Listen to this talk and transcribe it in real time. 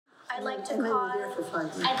I'd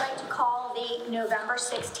like to call the November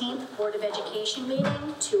 16th Board of Education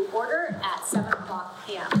meeting to order at 7 o'clock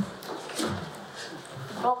p.m.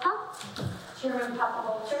 Roll call. Chairman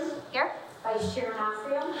Papa-Holter. Here. Vice Chair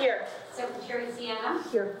Nafrio. Here. Secretary Sienna.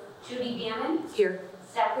 Here. Judy Bannon. Here.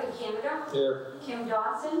 Zachary Canada. Here. Kim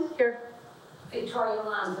Dawson. Here. Victoria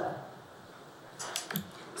Lanza.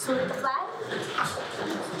 Salute the flag.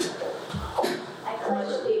 I pledge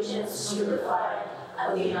allegiance to the flag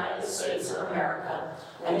of the United States of America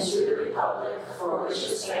and to the republic for which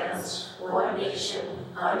it stands, one nation,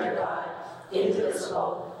 under God,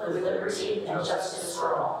 indivisible, with liberty and justice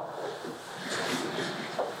for all.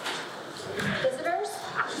 Visitors?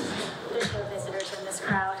 There's no visitors in this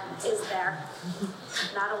crowd, is there?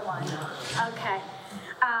 Not a one. Okay.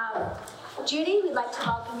 Judy, we'd like to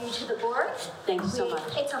welcome you to the board. Thank you so much.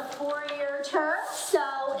 It's a 4-year term, so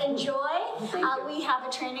enjoy. Thank you. We have a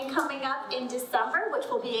training coming up in December, which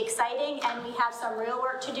will be exciting, and we have some real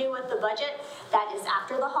work to do with the budget that is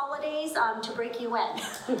after the holidays to break you in.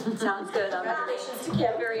 Sounds good. Congratulations to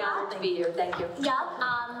Kim. Very honored to be here. Thank you.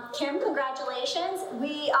 Yep. Kim, congratulations.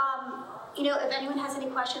 If anyone has any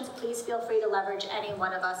questions, please feel free to leverage any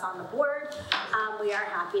one of us on the board. We are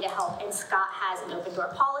happy to help, and Scott has an open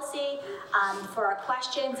door policy for our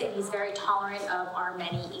questions, and he's very tolerant of our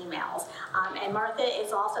many emails. And Martha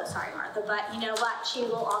is also, sorry Martha, but you know what? She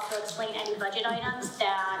will also explain any budget items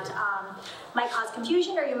that might cause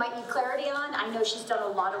confusion or you might need clarity on. I know she's done a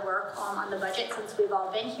lot of work on the budget since we've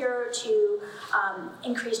all been here to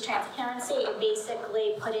increase transparency and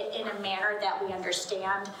basically put it in a manner that we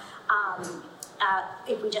understand.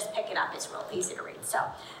 If we just pick it up, it's real easy to read. So,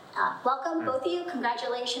 welcome both of you.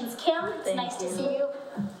 Congratulations, Kim. It's nice to see you.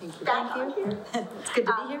 Thank you. It's good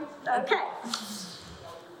to be here. Okay.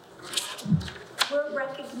 We're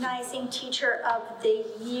recognizing Teacher of the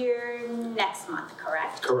Year next month,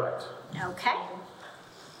 correct? Correct. Okay.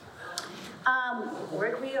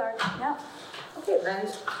 Where do we are now? Okay, then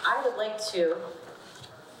I would like to.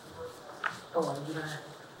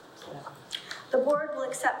 The board will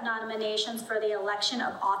accept nominations for the election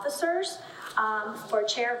of officers for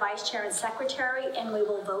chair, vice chair, and secretary, and we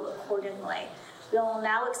will vote accordingly. We will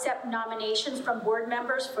now accept nominations from board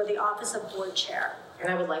members for the office of board chair. And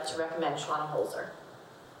I would like to recommend Shauna Holzer.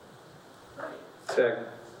 Second.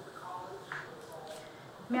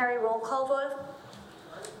 Mary, roll call vote.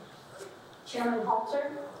 Chairman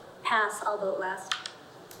Halter. Pass, I'll vote last.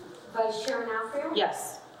 Vice Chair Nafrio.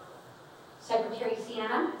 Yes. Secretary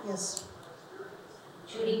Sienna. Yes.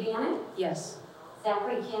 Judy Bannon. Yes.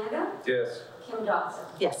 Zachary Canada. Yes. Kim Dawson.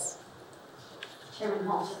 Yes. Chairman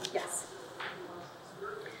Halter. Yes.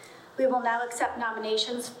 We will now accept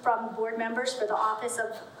nominations from board members for the office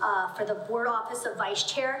of, for the board office of vice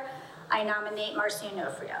chair. I nominate Marcia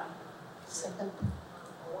Nofrio. Second.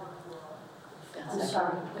 I'm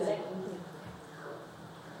sorry.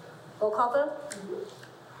 Roll call vote?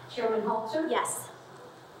 Chairman Halter. Yes.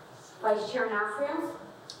 Vice Chair Nafrio.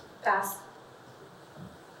 Pass.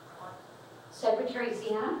 Secretary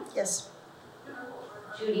Sienna. Yes.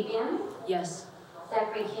 Judy Bannon. Yes.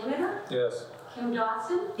 Zachary Canada. Yes. Kim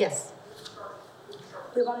Dawson. Yes.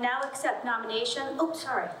 We will now accept nomination. Oh,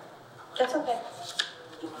 sorry. That's okay.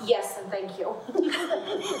 Yes, and thank you.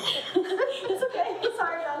 It's okay.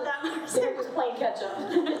 Sorry about that, Marcia. It was playing catch up.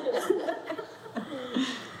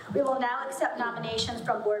 We will now accept nominations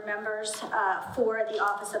from board members for the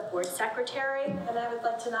office of board secretary, and I would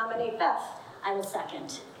like to nominate Beth. I will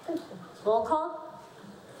second. Roll call?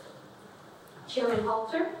 Chairman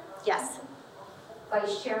Halter. Yes.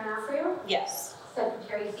 Vice Chair Nafrio. Yes.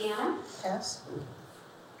 Secretary Sienna. Yes.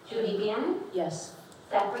 Judy Bannon. Yes.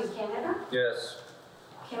 Zachary Canada. Yes.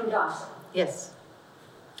 Kim Dawson. Yes.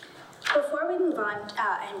 Before we move on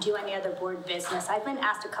and do any other board business, I've been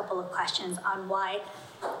asked a couple of questions on why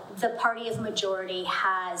the party of majority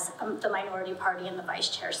has the minority party in the vice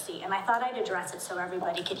chair seat. And I thought I'd address it so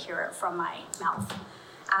everybody could hear it from my mouth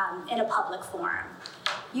in a public forum.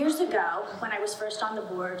 Years ago, when I was first on the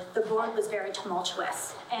board was very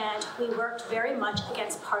tumultuous, and we worked very much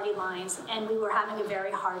against party lines, and we were having a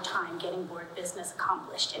very hard time getting board business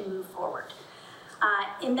accomplished and move forward.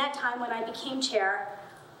 In that time when I became chair,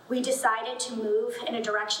 we decided to move in a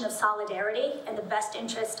direction of solidarity and the best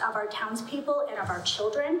interest of our townspeople and of our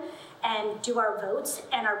children, and do our votes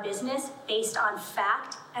and our business based on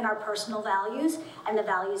fact and our personal values and the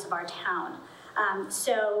values of our town.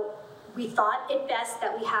 So we thought it best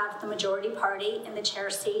that we have the majority party in the chair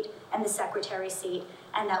seat and the secretary seat,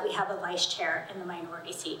 and that we have a vice chair in the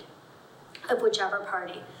minority seat of whichever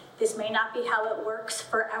party. This may not be how it works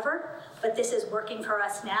forever, but this is working for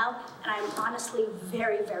us now, and I'm honestly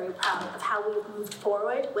very, very proud of how we've moved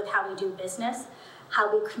forward with how we do business,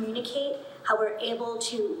 how we communicate, how we're able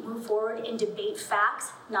to move forward and debate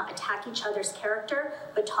facts, not attack each other's character,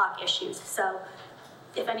 but talk issues. So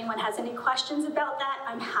if anyone has any questions about that,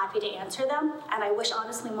 I'm happy to answer them, and I wish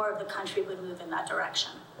honestly more of the country would move in that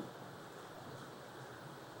direction.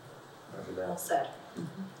 Well said.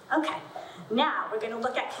 Okay, now we're going to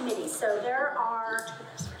look at committees. So there are...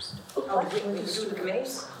 Oh, we can do the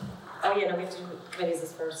committees? Oh, yeah, no, we have to do the committees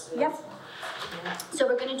as first. Yep. So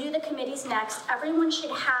we're going to do the committees next. Everyone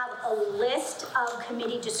should have a list of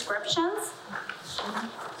committee descriptions.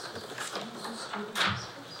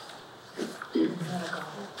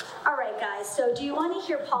 All right, guys, so do you want to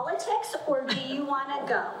hear politics or do you want to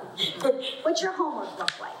go? What's your homework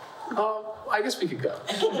look like? I guess we could go. All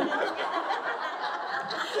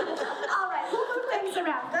right, we'll move things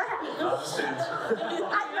around. Go ahead.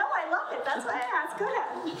 I know, I love it. That's why I asked. Go ahead.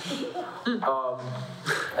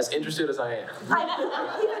 As interested as I am.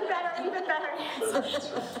 Even better.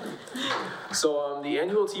 So the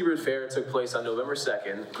annual T-Bird Fair took place on November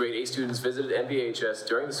 2nd. Grade 8 students visited NBHS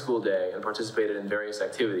during the school day and participated in various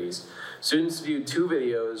activities. Students viewed 2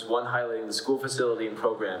 videos, one highlighting the school facility and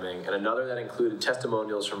programming, and another that included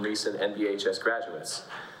testimonials from recent NBHS graduates.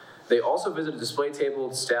 They also visited a display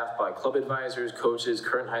table staffed by club advisors, coaches,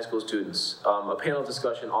 current high school students. A panel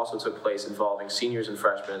discussion also took place involving seniors and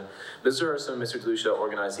freshmen. Mr. Ursa and Mr. DeLucia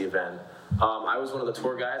organized the event. I was one of the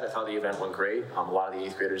tour guides. I thought the event went great. A lot of the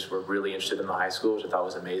 8th graders were really interested in the high school, which I thought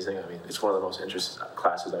was amazing. I mean, it's one of the most interesting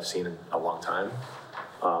classes I've seen in a long time.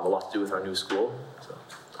 A lot to do with our new school. So.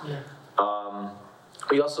 Yeah.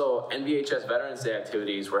 We also, NBHS Veterans Day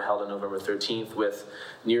activities were held on November 13th with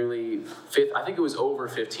nearly, I think it was over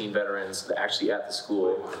 15 veterans actually at the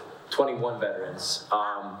school, 21 veterans.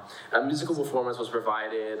 A musical performance was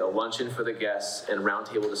provided, a luncheon for the guests, and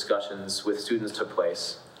roundtable discussions with students took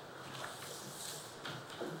place.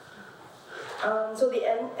 So the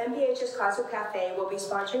NBHS Classical Cafe will be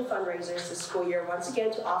sponsoring fundraisers this school year once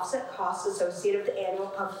again to offset costs associated with the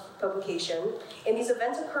annual publication. And these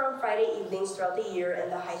events occur on Friday evenings throughout the year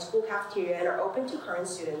in the high school cafeteria and are open to current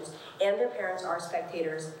students, and their parents are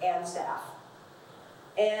spectators and staff.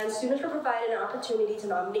 And students were provided an opportunity to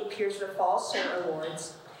nominate peers for the Fall Solar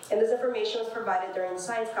Awards. And this information was provided during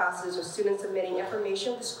science classes with students submitting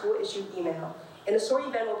information to school-issued email. And the SOAR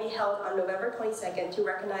event will be held on November 22nd to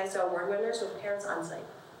recognize the award winners with parents on site.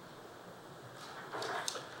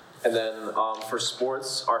 And then for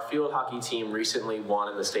sports, our field hockey team recently won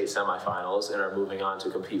in the state semifinals and are moving on to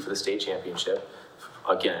compete for the state championship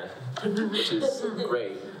again, which is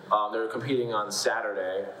great. They're competing on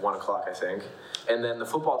Saturday, 1 o'clock, I think. And then the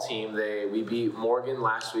football team, we beat Morgan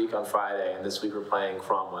last week on Friday, and this week we're playing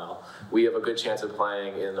Cromwell. We have a good chance of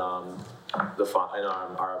playing in our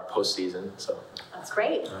postseason. So that's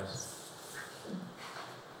great. Nice.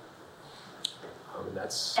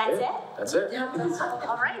 That's it? That's it. Yeah,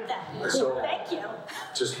 all right then. So, thank you.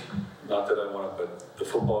 Just, not that I want to, but the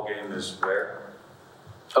football game is where?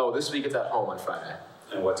 Oh, this week it's at home on Friday.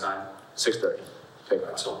 And what time? 6:30.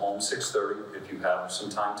 Right, so home 6:30. If you have some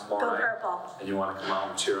time tomorrow Go night purple. and you want to come out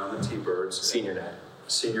and cheer on the T-Birds. Senior night.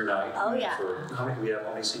 Senior night. Oh yeah. How many? We have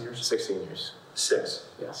how many seniors? 6 seniors. 6.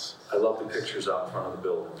 Yes. I love the pictures out in front of the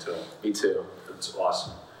building too. Me too. It's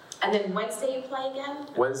awesome. And then Wednesday you play again?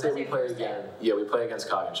 Wednesday we play again. Yeah, we play against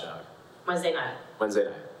Coggins. Wednesday night. Wednesday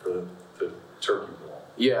night. For the Turkey Bowl.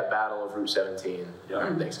 Yeah, Battle of Route 17.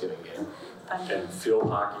 Yeah. Thanksgiving game. And field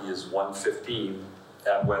hockey is 1:15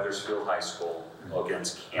 at Weathersfield High School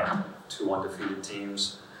against Canton. 2 undefeated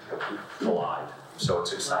teams collide. So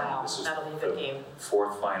it's exciting. Wow, This is that'll be a good the game.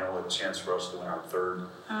 4th final, a chance for us to win our 3rd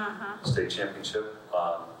state championship.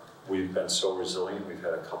 We've been so resilient. We've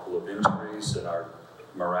had a couple of injuries, and our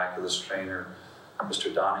miraculous trainer,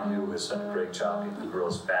 Mr. Donahue, has done a great job getting the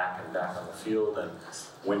girls back on the field. And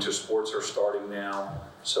winter sports are starting now,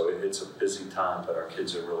 so it's a busy time, but our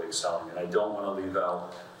kids are really excelling. And I don't want to leave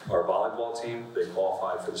out our volleyball team. They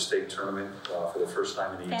qualified for the state tournament for the first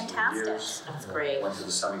time in 18 Fantastic. years. That's great. Went to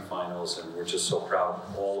the semifinals, and we're just so proud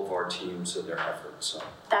of all of our teams and their efforts. So,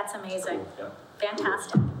 That's amazing. yeah.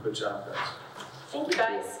 Fantastic. Good job, guys. Thank you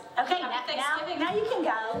guys. Okay, Happy now Thanksgiving. you can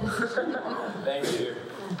go. Thank you.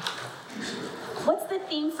 What's the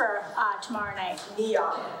theme for tomorrow night?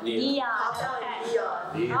 Neon. Neon. Hot Okay.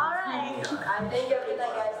 neon. All right. I think every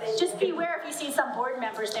night, guys. Thank Just you. beware if you see some board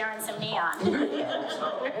members there in some neon. You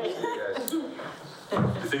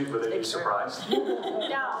think, would they be surprised? No.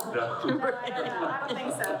 No, I don't know. I don't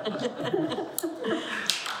think so.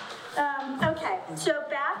 Okay, so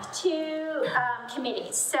back to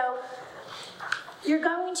committees. So you're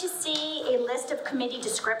going to see a list of committee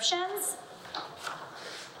descriptions.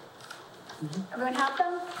 Everyone have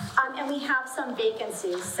them? And we have some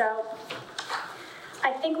vacancies. So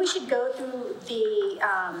I think we should go through the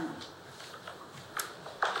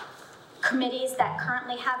committees that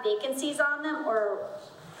currently have vacancies on them or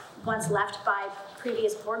ones left by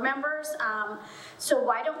previous board members. So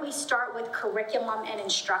why don't we start with curriculum and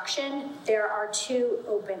instruction? There are 2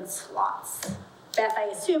 open slots. Beth, I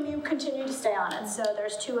assume you continue to stay on it, so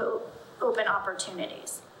there's 2 open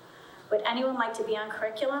opportunities. Would anyone like to be on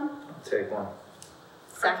curriculum? Take one.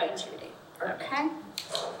 Second, Judy. Okay.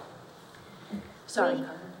 Sorry.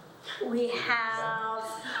 We have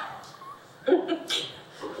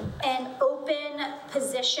an open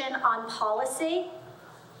position on policy.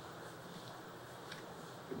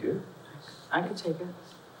 You good? I could take it.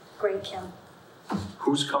 Great, Kim.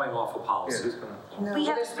 Who's coming off of Yeah, policy? who's coming? No. We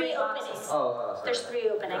have There's 3 boxes. openings. Oh, sorry. There's 3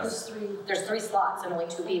 openings. There's 3 slots and only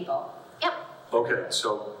 2 people. Yep. Okay,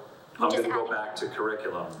 so I'm Just gonna go adding. back to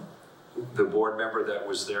curriculum. The board member that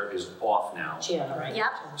was there is off now. Gianna, right?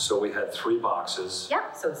 Yep. So we had 3 boxes.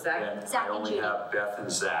 Yep. So it's that. And Zach I and only Judy. have Beth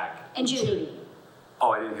and Zach. And Judy.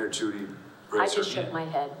 Oh, I didn't hear Judy I raise her just shook hand. my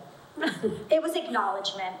head. It was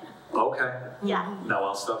acknowledgement. Okay, Yeah. now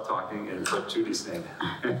I'll stop talking and put Judy's name.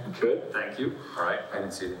 Good, thank you. All right, I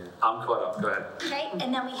didn't see it. I'm caught up, go ahead. Okay,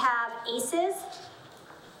 and then we have ACEs.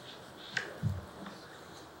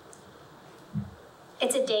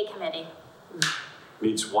 It's a day committee.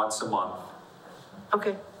 Meets once a month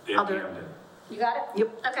Okay, in I'll do it. Camden. You got it?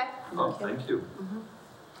 Yep. Okay. Oh, thank you.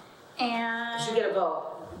 And You get a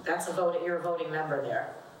vote. That's a vote, you're a voting member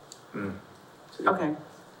there. Okay.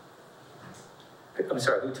 I'm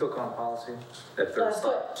sorry, who took on policy? That third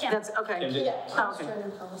slot? Kim. That's, okay. Kim did? Oh, okay.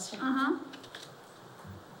 Mm-hmm.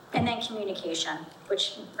 And then communication,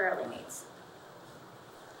 which rarely meets.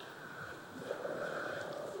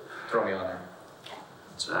 Throw me on there.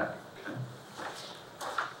 Zach, okay.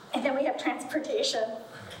 And then we have transportation.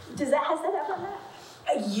 Has that ever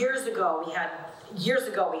met? Years ago, we had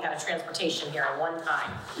a transportation hearing one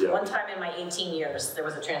time. Yeah. One time in my 18 years, there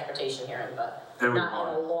was a transportation hearing, but And we not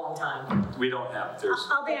in a long time. We don't have, there's,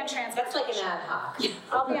 I'll be on That's transportation. like an ad hoc.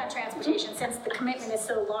 I'll be on transportation since the commitment is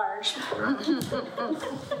so large.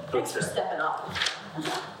 Thanks for stepping up.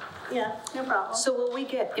 Yeah, no problem. So will we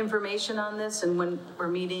get information on this and when we're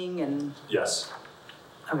meeting and, yes,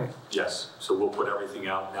 okay. yes. So we'll put everything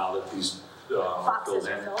out now that these Boxes filled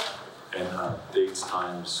are in. filled. And dates,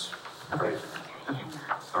 times, right?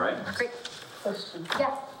 All right? Great. Question.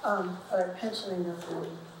 Yeah. Our pensioning of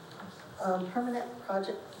the permanent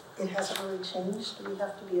project, it hasn't really changed. Do we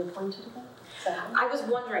have to be appointed again? Is that right? I was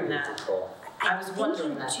wondering that. I was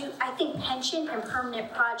wondering that. I think pension and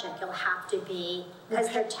permanent project, you'll have to be, because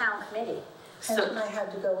they're town committee. Pension, I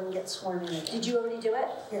had to go and get sworn in again. Did you already do it?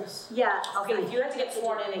 Yes, Yeah. Okay, if you had to get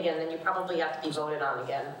sworn in again, then you probably have to be voted on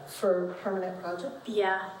again. for permanent project.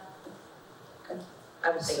 Yeah. Okay. I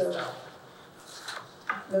would think so.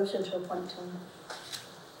 Motion to appoint Tony.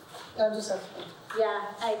 I'm just asking. Yeah,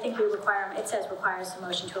 I think we require, it says requires a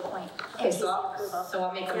motion to appoint. Okay, NCC so approval.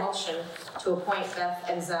 I'll make a Yeah. motion to appoint Beth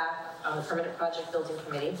and Zach on the permanent project building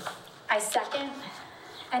committee. I second.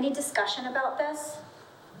 Any discussion about this?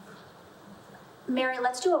 Mary,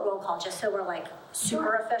 let's do a roll call, just so we're like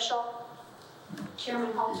super official.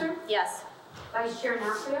 Chairman Holzer, Yes. Vice Chair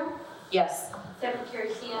Nafrio, Yes.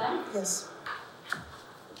 Secretary Sienna, Yes.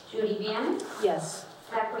 Judy Bannon, Yes.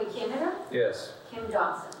 Zachary Canada, Yes. Kim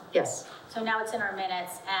Dawson. Yes. So now it's in our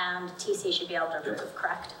minutes and TC should be able to approve,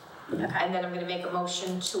 correct? Okay, and then I'm gonna make a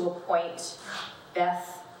motion to appoint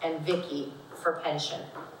Beth and Vicky for pension.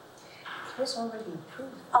 It was already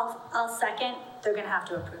approved. I'll second. They're gonna have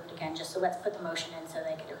to approve it again, just so let's put the motion in so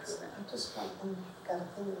they can approve it. I just got a thing that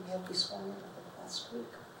we had to be sworn in, I think, last week.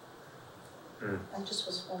 I just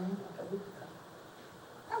was sworn in like a week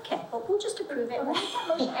ago. Okay, well, we'll just approve it. We'll make that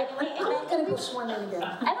motion anyway, and I'm not then gonna be sworn in again.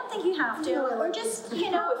 I don't think you have to. No, I We're like just, it. you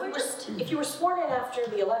know, we're just, If you were sworn in after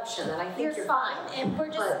the election, then I think you're fine. And we're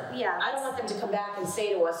just, yeah. I don't want them to come back and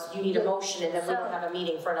say to us, you need a motion, and then we don't have a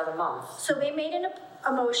meeting for another month. So we made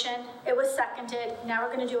a motion, it was seconded, now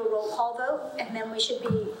we're gonna do a roll call vote, and then we should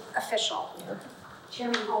be official.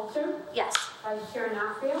 Chairman Holzer, Yes. Vice Chair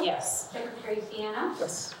Nafrio. Yes. Secretary Sienna,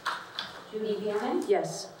 Yes. Judy Bannon,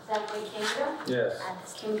 Yes. Zachary Canada, Yes. And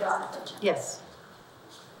this Kim Dawson. Yes.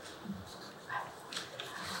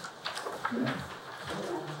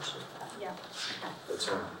 Yeah. That's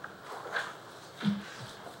all. Do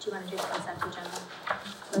you wanna do the consent agenda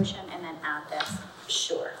motion and then add this?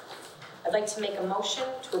 Sure. I I'd like to make a motion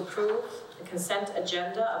to approve the consent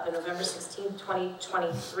agenda of the November 16th,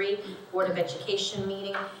 2023 Board of Education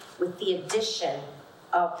meeting with the addition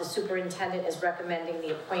of the superintendent is recommending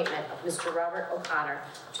the appointment of Mr. Robert O'Connor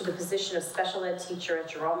to the position of special ed teacher at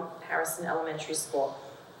Jerome Harrison Elementary School,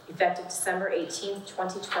 effective December 18th,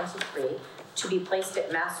 2023, to be placed at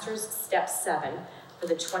Master's Step 7 for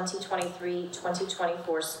the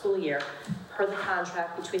 2023-2024 school year, per the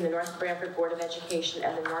contract between the North Branford Board of Education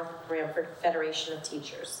and the North Branford Federation of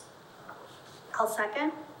Teachers. I'll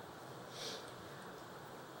second.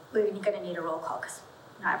 We're gonna need a roll call because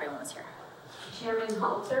not everyone was here. Chairman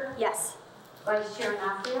Holzer, Yes. Vice Chair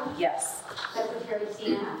Nafrio, Yes. Secretary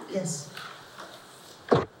Sienna, Yes.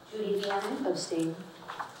 Judy Bannon, Abstain.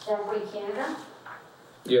 Jeffrey Canada,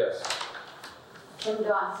 Yes. Kim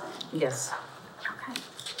Dawson. Yes. Okay.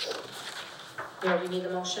 You already need a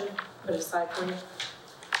motion, put it aside for you.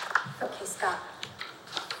 Okay, Scott.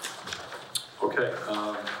 Okay,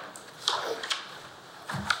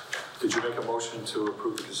 did you make a motion to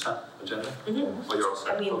approve the consent agenda? Mm-hmm. Oh, you're all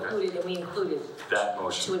set, And we okay. included That to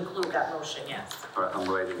motion, include that motion, yes. all right, I'm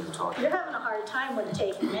writing and talking. You're having a hard time with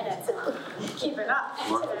taking minutes and keeping up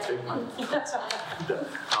Martha, today. take mine.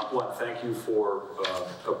 One, thank you for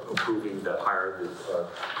approving that hire. The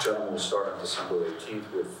gentleman will start on December 18th.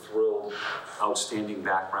 We're thrilled, outstanding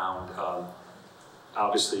background.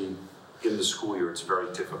 Obviously, in the school year, it's very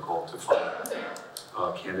difficult to find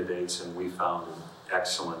candidates, and we found an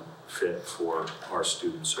excellent fit for our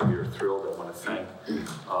students. So we are thrilled. I want to thank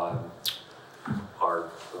our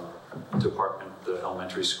department, the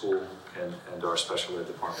elementary school, and our special ed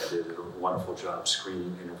department did a wonderful job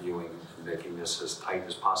screening, interviewing, and making this as tight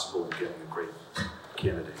as possible and getting a great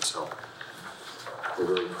candidate. So we're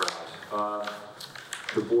very proud.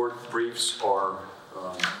 The board briefs are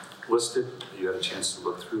listed. You had a chance to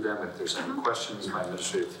look through them. If there's any questions, my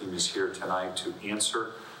administrative team is here tonight to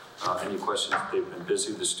answer any questions. They've been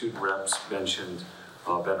busy. The student reps mentioned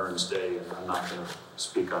Veterans Day, and I'm not going to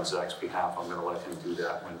speak on Zach's behalf. I'm going to let him do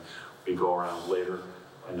that when we go around later.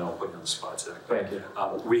 I know I'm putting you on the spot, Zach. Thank you.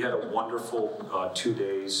 We had a wonderful 2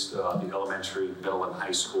 days, the elementary, middle, and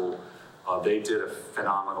high school. They did a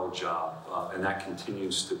phenomenal job, and that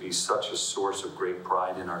continues to be such a source of great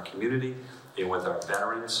pride in our community and with our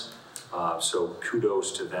veterans. So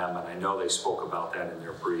kudos to them, and I know they spoke about that in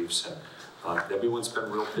their briefs. And everyone's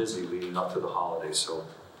been real busy leading up to the holidays, so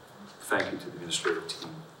thank you to the administrative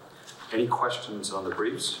team. Any questions on the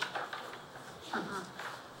briefs?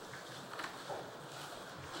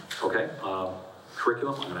 Okay,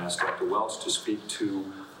 curriculum, I'm going to ask Dr. Welch to speak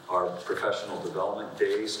to our professional development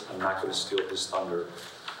days. I'm not going to steal his thunder,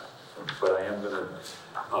 but I am going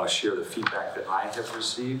to share the feedback that I have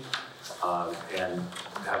received and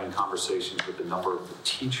having conversations with a number of the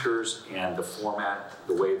teachers and the format,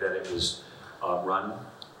 the way that it was run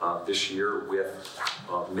this year with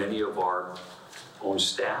many of our own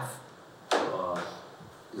staff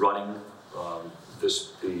running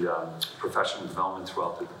the professional development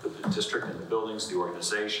throughout the district and the buildings, the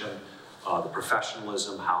organization, the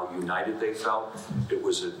professionalism, how united they felt. It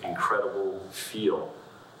was an incredible feel.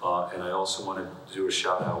 And I also want to do a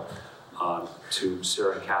shout out to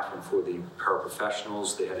Sarah and Catherine for the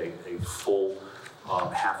paraprofessionals. They had a full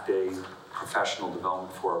half-day professional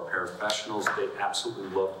development for our paraprofessionals. They absolutely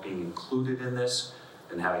loved being included in this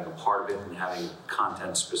and having a part of it and having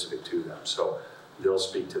content specific to them. So they'll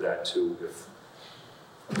speak to that too if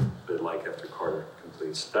they'd like after Carter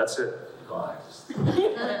completes. That's it. Take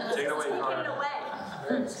it away, Carter. Take it away.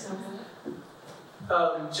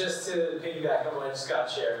 Just to piggyback on what Scott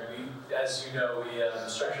shared, as you know, we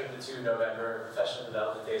structured the 2 November professional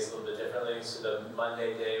development days a little bit differently. So the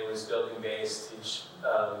Monday day was building-based, each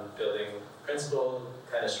building principal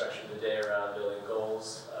kind of structured the day around building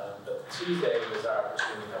goals. But Tuesday was our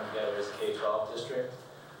opportunity to come together as a K-12 district.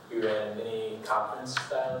 We ran a mini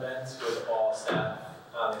conference-style events with all staff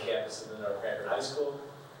on the campus of the North Branford High School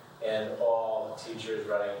and all teachers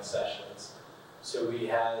running sessions. So we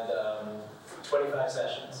had 25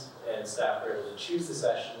 sessions, and staff were able to choose the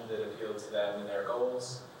session that appealed to them and their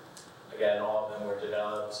goals. Again, all of them were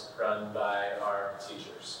developed, run by our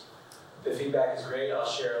teachers. The feedback is great. I'll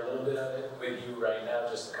share a little bit of it with you right now,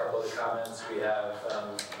 just a couple of the comments. We have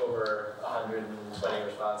over 120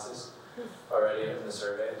 responses already in the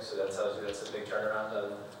survey, so that tells you that's a big turnaround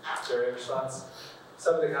on survey response.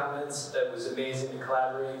 Some of the comments, it was amazing to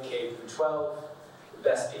collaborate, K through 12, the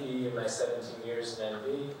best PD in my 17 years in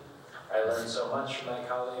NB. I learned so much from my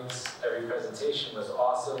colleagues. Every presentation was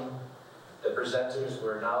awesome. The presenters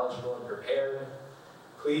were knowledgeable and prepared.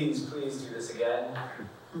 Please, please do this again.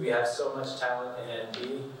 We have so much talent in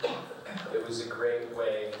NB. it was a great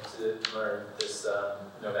way to learn this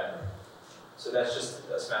November. So that's just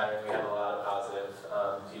us mattering. We have a lot of positive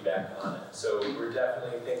feedback on it. So we're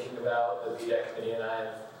definitely thinking about, the PDEC committee and I,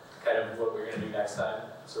 kind of what we're going to do next time.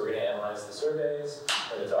 So we're going to analyze the surveys,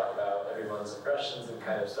 we're going to talk about everyone's impressions, and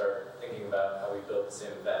kind of start thinking about how we build the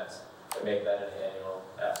same event and make that an annual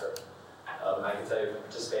effort. I can tell you,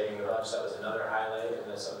 participating in the bunch, that was another highlight,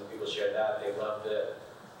 and some of the people shared that. They loved it.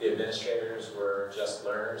 The administrators were just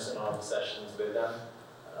learners in all the sessions with them,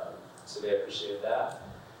 so they appreciated that.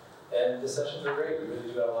 And the sessions were great. We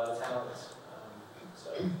really do have a lot of talent,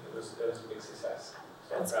 so it was a big success.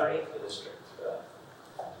 So That's I'm proud great. of the district for that.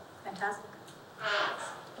 Fantastic.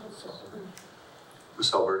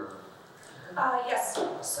 Ms. Alberti? Yes,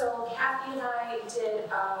 so Kathy and I did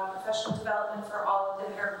professional development for all of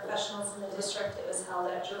the paraprofessionals in the district. It was held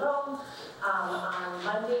at Jerome on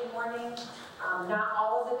Monday morning. Not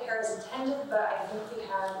all of the paras attended, but I think we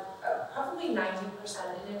had probably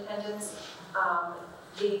 90% in attendance.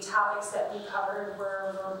 The topics that we covered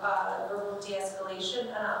were verbal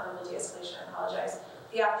de-escalation, not verbal de-escalation, I apologize.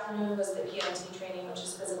 The afternoon was the PMT training, which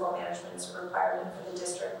is physical management's requirement for the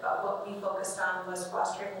district, but what we focused on was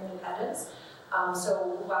fostering independence.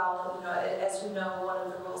 So while, as you know, one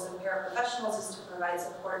of the roles of paraprofessionals is to provide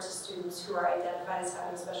support to students who are identified as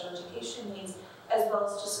having special education needs, as well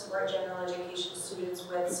as to support general education students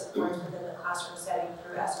with supports within the classroom setting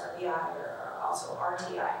through SRBI or also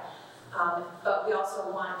RTI. But we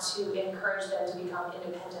also want to encourage them to become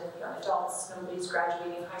independent young adults. Nobody's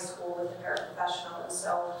graduating high school with a paraprofessional, and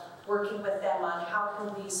so working with them on how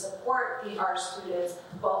can we support our students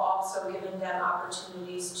while also giving them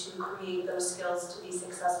opportunities to create those skills to be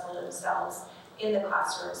successful themselves in the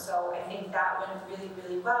classroom. So I think that went really,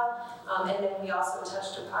 really well. And then we also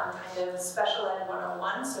touched upon kind of special ed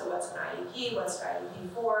 101, so what's an IEP, what's an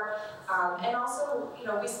IEP for, and also,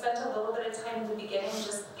 we spent a little bit of time in the beginning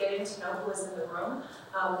just getting to know who was in the room,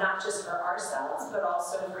 not just for ourselves, but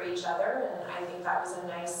also for each other, and I think that was a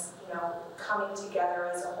nice, coming together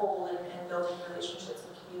as a whole and building relationships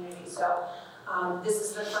and community. So this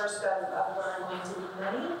is the first of what are going to be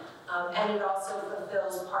many. And it also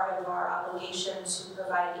fulfills part of our obligation to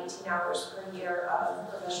provide 18 hours per year of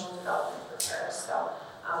professional development for paras. So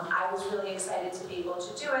I was really excited to be able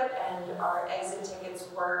to do it, and our exit tickets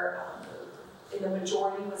were, in the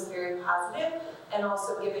majority, was very positive, and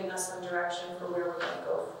also giving us some direction for where we're going to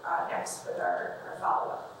go next with our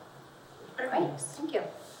follow-up. Great, thank you.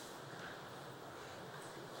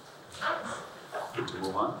 Good to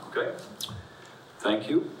move on. Okay. Thank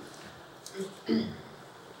you.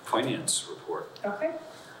 Finance report. Okay.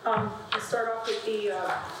 We'll start off with the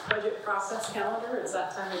budget process calendar. It's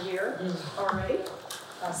that time of year already.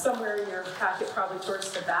 Somewhere in your packet, probably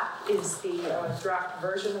towards the back, is the draft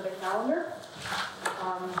version of the calendar.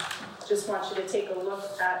 Just want you to take a look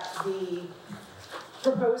at the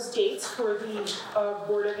proposed dates for the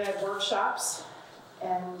Board of Ed workshops.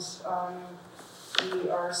 And we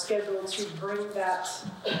are scheduled to bring that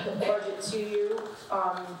budget to you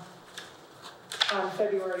on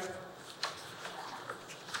February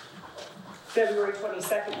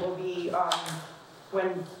 22nd will be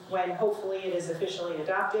when hopefully it is officially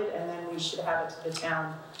adopted, and then we should have it to the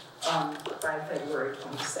town by February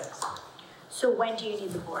 26th. So when do you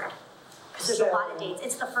need the board? Because there's a lot of dates.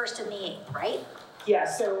 It's the 1st and the 8th, right? Yeah,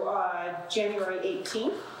 so January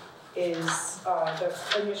 18th is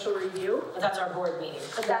the initial review. But that's our board meeting.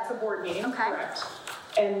 So that's a board meeting, Okay. Correct.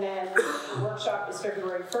 And then the workshop is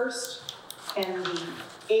February 1st and the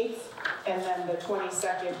 8th, and then the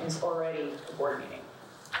 22nd is already a board meeting.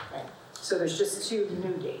 Right. So there's just 2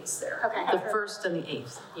 new dates there. Okay. The 1st and the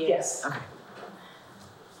 8th. Yes. Okay.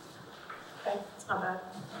 Okay, it's not bad.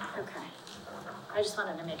 Okay. I just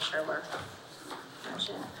wanted to make sure we're,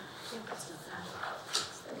 gotcha. It's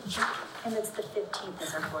not bad. And it's the 15th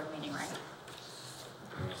is our board meeting, right?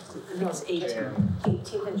 No, it's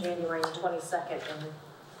 18th in January and 22nd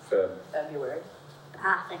in February.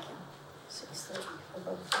 Ah, thank you. 6:30 for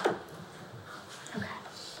both. Okay,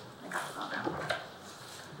 I got it all down.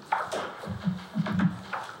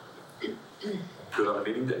 Good on the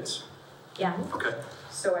meeting dates? Yeah. Okay.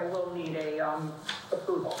 So I will need a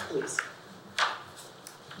approval, please.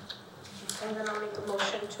 And then I'll make a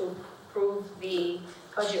motion to approve the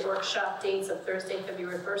budget workshop dates of Thursday,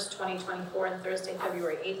 February 1st, 2024, and Thursday,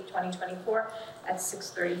 February 8th, 2024 at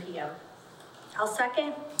 6:30 p.m. I'll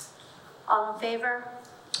second. All in favor?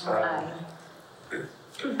 Aye.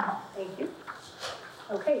 Thank you.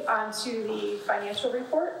 Okay, on to the financial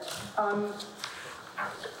report.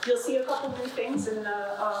 You'll see a couple new things in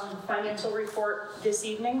the financial report this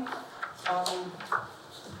evening.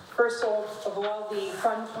 First of all, the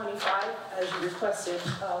Fund 25, as you requested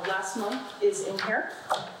last month, is in here.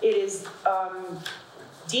 It is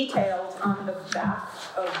detailed on the back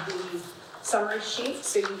of the summary sheet,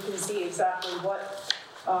 so you can see exactly what,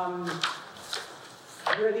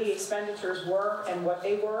 where the expenditures were and what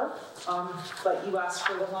they were. But you asked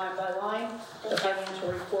for the line by line, the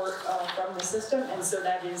financial report from the system, and so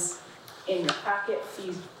that is in your packet.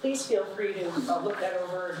 Please feel free to look that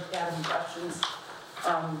over, and if you have any questions,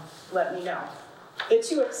 let me know. The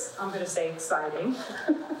two, I'm going to say exciting,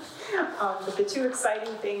 but the two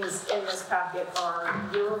exciting things in this packet are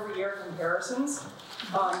year-over-year comparisons,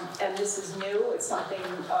 and this is new. It's something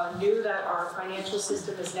new that our financial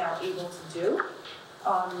system is now able to do.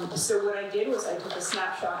 So what I did was I took a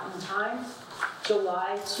snapshot in time,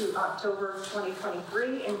 July to October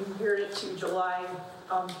 2023, and compared it to July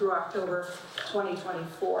through October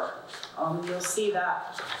 2024. You'll see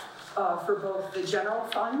that for both the general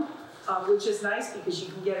fund, which is nice because you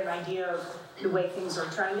can get an idea of the way things are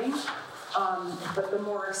trending. But the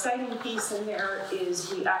more exciting piece in there is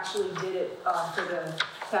we actually did it for the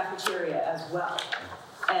cafeteria as well.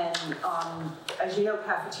 And as you know,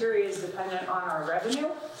 cafeteria is dependent on our revenue.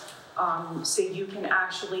 So you can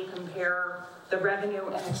actually compare the revenue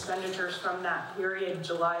and expenditures from that period,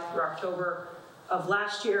 July through October of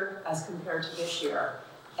last year as compared to this year.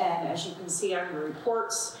 And as you can see on the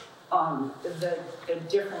reports, the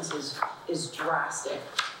difference is drastic.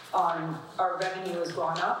 Our revenue has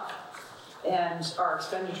gone up and our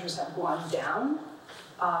expenditures have gone down.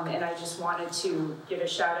 And I just wanted to give a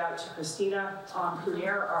shout out to Christina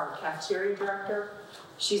Prunier, our cafeteria director.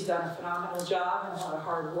 She's done a phenomenal job and a lot of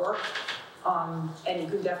hard work. And you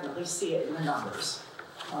can definitely see it in the numbers.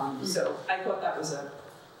 So I thought that was a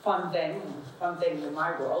fun thing in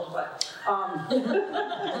my world, but you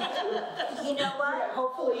know what? Yeah,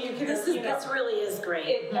 hopefully you can. This really is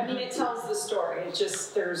great. I mean, it tells the story. It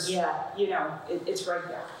just it's right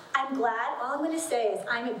there. I'm glad. All I'm going to say is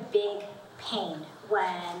I'm a big pain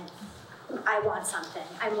when I want something.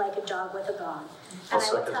 I'm like a dog with a bone. And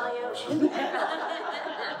I will tell you,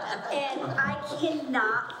 and I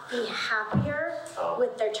cannot be happier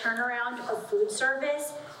with their turnaround of food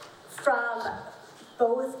service from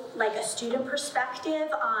both like a student perspective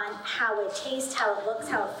on how it tastes, how it looks,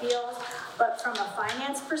 how it feels, but from a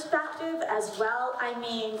finance perspective as well. I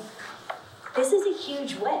mean, this is a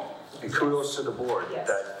huge win. And kudos to the board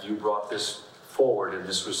that you brought this forward, and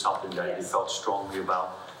this was something that you felt strongly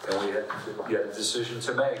about. And we had a decision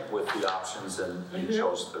to make with the options, and you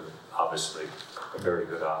chose obviously a very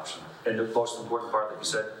good option. And the most important part that you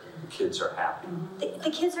said, the kids are happy. The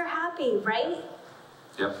kids are happy, right?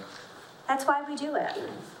 Yep. That's why we do it.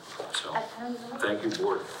 So, thank you,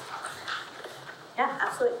 board. Yeah,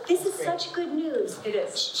 absolutely. This is such good news. It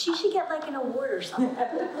is. She should get like an award or something.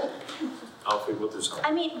 I'll think we'll do something.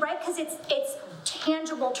 I mean, right? Because it's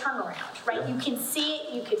tangible turnaround, right? You can see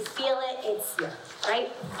it, you can feel it. It's right.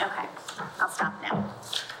 Okay, I'll stop now.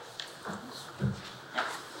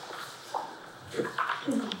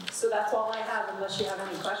 So that's all I have, unless you have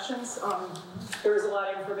any questions. There was a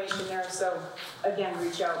lot of information there, so again,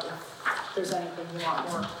 reach out if there's anything you want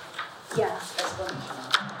more Yeah. explanation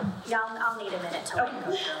on. Yeah, I'll need a minute to like,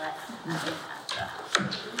 go through it.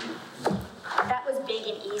 That was big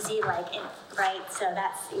and easy, right? So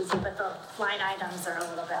that's easy, but the line items are a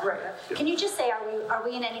little bit harder. Right. Can you just say, are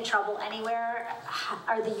we in any trouble anywhere?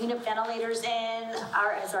 Are the unit ventilators in?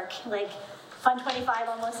 Is our Fund 25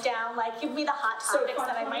 almost down? Like, give me the hot topics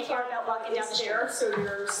that I might hear about walking down the street. So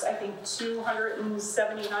there's, I think,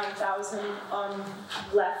 279,000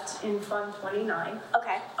 left in Fund 29.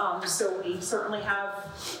 Okay. So we certainly have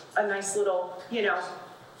a nice little,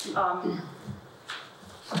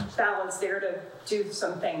 balance there to do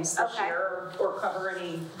some things this year or cover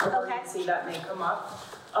any emergency that may come up.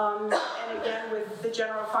 And again, with the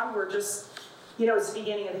general fund, we're just, it's the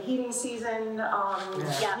beginning of the heating season.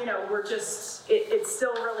 We're just, it's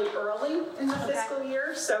still really early in the fiscal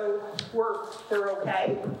year, so we're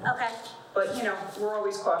okay. Okay. But, we're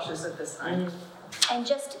always cautious at this time. And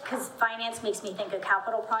just because finance makes me think of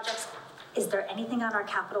capital projects, is there anything on our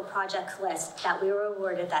capital projects list that we were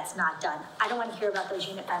awarded that's not done? I don't want to hear about those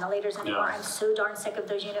unit ventilators anymore. Yeah. I'm so darn sick of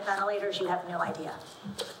those unit ventilators, you have no idea.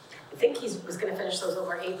 I think he was going to finish those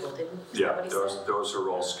over April, didn't he? Yeah, those are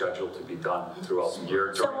all scheduled to be done throughout the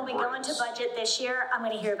year. So when we go into budget this year, I'm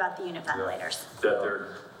going to hear about the unit ventilators. That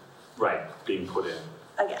they're, being put in.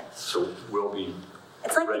 Again. So we'll be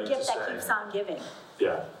It's like the ready gift to that say- keeps on giving.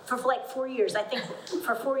 Yeah. For like 4 years, I think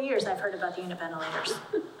for 4 years I've heard about the unit ventilators.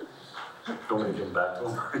 Don't we give them back to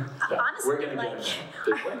them? Yeah, Honestly, we're gonna like-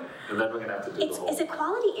 get them, and then we're gonna have to do the whole. Is it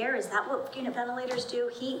quality air? Is that what unit ventilators do?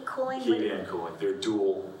 Heat, cooling? Heat and cooling, they're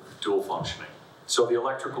dual functioning. So the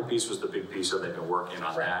electrical piece was the big piece, and they've been working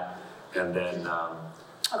on that. And then,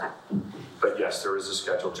 Okay. but yes, there is a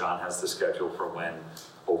schedule. John has the schedule for when,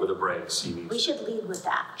 over the breaks, he We needs to should lead with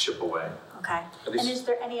that. chip away. Okay. And is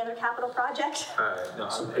there any other capital project? No,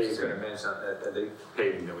 Some I'm just gonna mention, are they,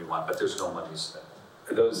 Paving that we want, but there's no money spent.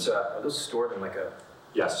 are those stored in like a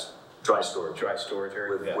Yes, dry storage. dry storage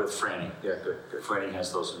area? With Franny. Yeah, good, good. Franny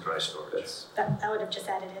has those in dry storage. That's, That would have just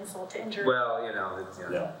added insult to injury. well, you know, it's,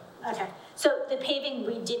 Yeah. Okay. So the paving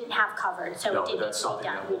we didn't have covered, so No, it but did need that's to be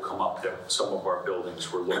something that done. will come up, that some of our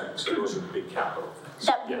buildings were looking, so those are big capital things.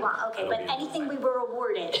 That we Yeah, want, okay, that'll but be in anything we plan. were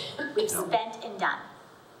awarded, we've No. spent and done.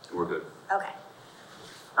 We're good. Okay.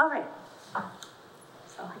 All right.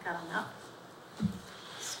 So I got on that.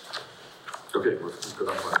 Okay, we're good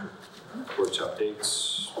on budget. Workshop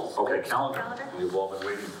dates. Okay, calendar. Calendar. We've all been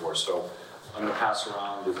waiting for, so I'm gonna pass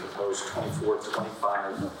around the proposed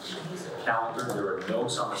 24-25 calendar. There are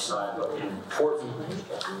notes on the side, but the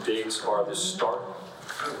important dates are the start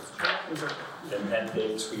and end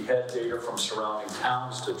dates. We had data from surrounding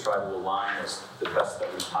towns to try to align as the best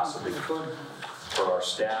that we possibly could for our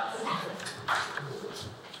staff.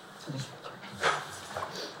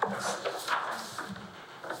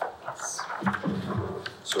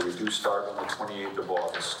 So we do start on the 28th of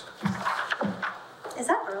August. Is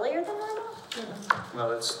that earlier than normal? Well,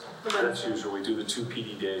 that's usual. We do the 2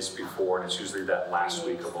 PD days before, and it's usually that last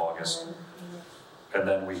week of August. And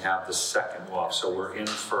then we have the second off. So we're in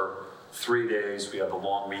for 3 days. We have the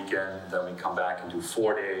long weekend, then we come back and do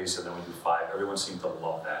 4 days, and then we do 5. Everyone seems to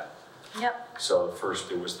love that. Yep. So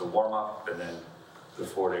first it was the warm-up, and then the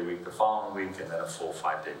 4-day week the following week, and then a full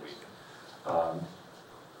 5-day week.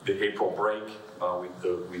 The April break,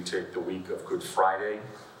 we take the week of Good Friday.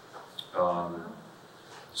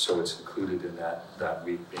 So it's included in that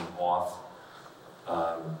week being off.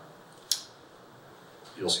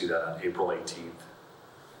 You'll see that on April 18th.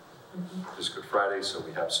 Is Good Friday, so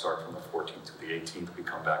we have to start from the 14th to the 18th. We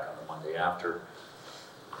come back on the Monday after.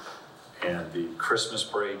 And the Christmas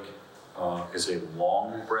break is a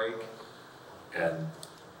long break, and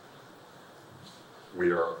we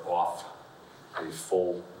are off a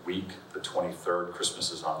full week, the 23rd. Christmas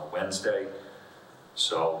is on a Wednesday.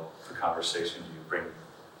 So the conversation, you bring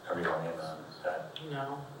everyone in on that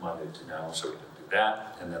Monday to know, so we can do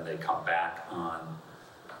that. And then they come back on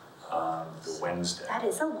the Wednesday. That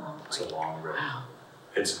is a long break. It's a long break. Wow.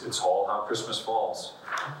 It's all how Christmas falls.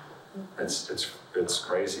 It's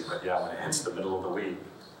crazy, but yeah, when it hits the middle of the week,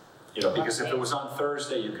 you know, because if it was on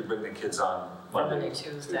Thursday, you could bring the kids on Monday,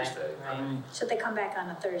 Tuesday. Right. So they come back on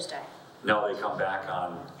a Thursday? No, they come back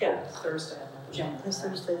on. Thursday. This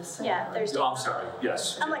Thursday the 2nd. Yeah, Thursday. Oh, I'm sorry,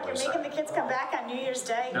 yes. I'm like, you're making the kids come back on New Year's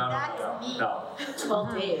Day? No, That is neat. no.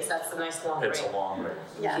 12 days, that's a nice long break. It's a long break.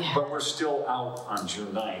 Yeah. But we're still out on June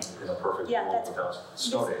 9th in a perfect Yeah, world that's- without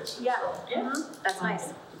snow days. Yeah. So That's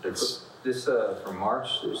nice. it's, this, for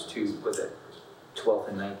March, there's 2, was it 12th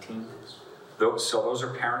and 19th? those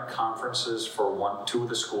are parent conferences for 2 of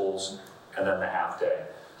the schools, and then the half day.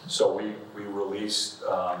 So we released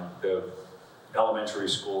the elementary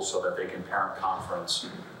schools so that they can parent conference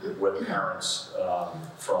with parents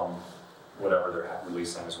from whatever their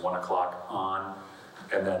release time is, 1 o'clock on.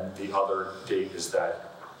 And then the other date is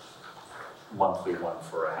that monthly one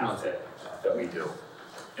for a half day that we do.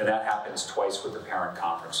 And that happens twice with the parent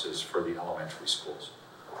conferences for the elementary schools.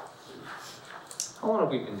 How long have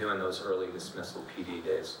we been doing those early dismissal PD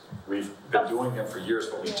days? We've been doing them for years,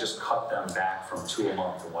 but we just cut them back from 2 a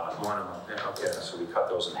month to 1 a month. 1 a month, yeah, okay. Yeah, so we cut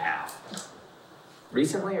those in half.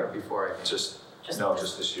 Recently or before I came? Just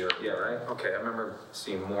this year. Yeah, right? Okay, I remember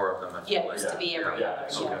seeing more of them. I feel Yeah, it like. used to be every Yeah, other,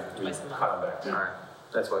 so we twice a month. cut them back. All right,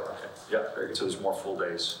 that's what, okay. Yeah, very good. So there's more full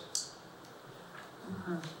days.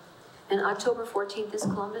 And October 14th is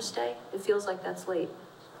Columbus Day? It feels like that's late.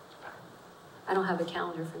 I don't have a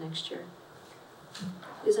calendar for next year.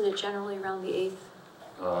 Isn't it generally around the 8th?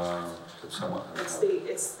 It's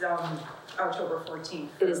October 14th.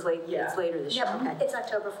 It is late, Yeah. it's later this year, Yep, okay. it's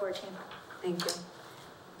October 14th. Thank you.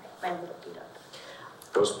 My little beat up.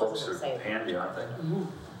 Those folks are handy, aren't they?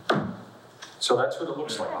 So that's what it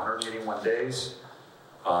looks like, 181 days.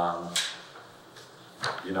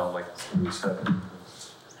 You know, like we said,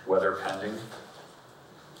 weather pending.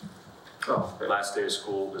 Oh, great. Last day of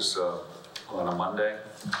school is on a Monday.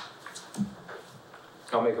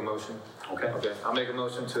 I'll make a motion. Okay. Okay, I'll make a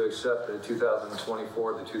motion to accept the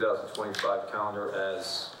 2024 to 2025 calendar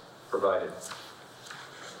as provided.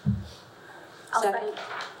 I'll Second.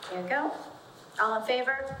 There you go. All in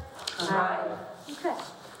favor? Aye. Okay.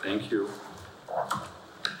 Thank you.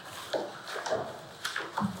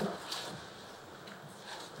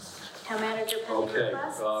 Town manager pending Okay,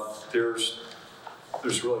 requests?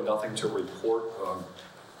 there's really nothing to report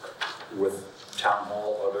with town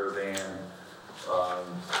hall other than,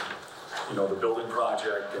 the building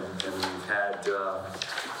project, and we've had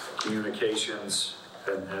communications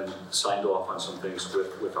and signed off on some things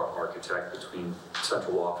with our architect between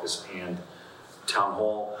central office and town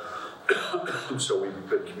hall. So we've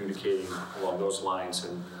been communicating along those lines,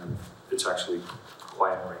 and it's actually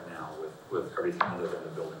quiet right now with everything other than the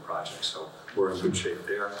building project. So we're in good shape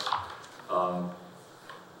there.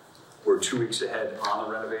 We're 2 weeks ahead on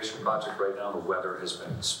the renovation project right now. The weather has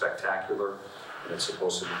been spectacular, and it's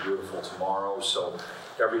supposed to be beautiful tomorrow. So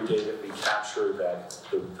every day that we capture that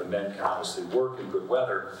the men can obviously work in good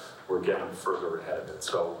weather, we're getting further ahead of it.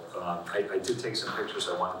 So I did take some pictures.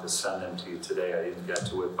 I wanted to send them to you today. I didn't get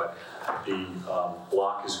to it, but the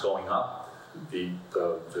block is going up. The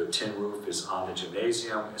tin roof is on the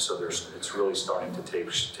gymnasium, so it's really starting to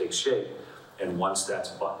take shape. And once that's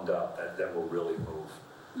buttoned up, that will really move.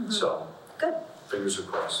 Mm-hmm. So, good. Fingers are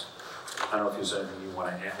crossed. I don't know if there's anything you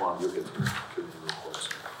want to add. Well, you'll get to the reports.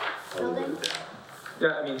 Building?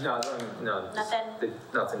 Yeah, I mean, no. Nothing?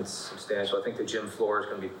 Nothing substantial. I think the gym floor is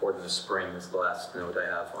going to be poured in the spring. That's the last note I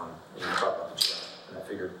have on, talk about the gym. And I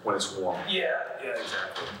figured when it's warm. Yeah,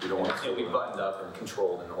 exactly. You don't want it'll be buttoned up and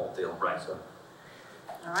controlled in the whole deal. Right. So,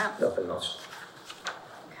 all right. nothing else.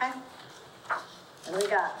 Okay. What do we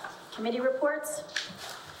got? Committee reports?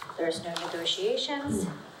 There's no negotiations.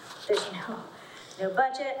 There's no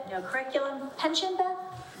budget, no curriculum. Pension, Beth?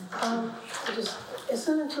 It's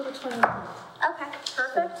not until the 29th. Okay,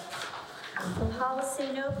 perfect. Policy,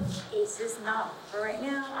 nope. ACE is not for right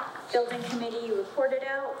now. Building committee, you reported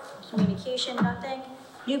out. Communication, nothing.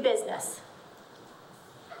 New business.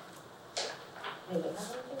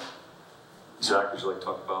 Zach, would you like to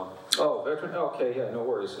talk about? Oh, veteran, okay, yeah, no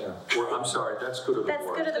worries, yeah. Or, I'm sorry, that's good of the That's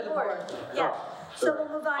board. good of the board. Yeah. So we'll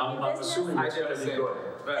move on. New I'm business. assuming it's going to be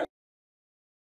good.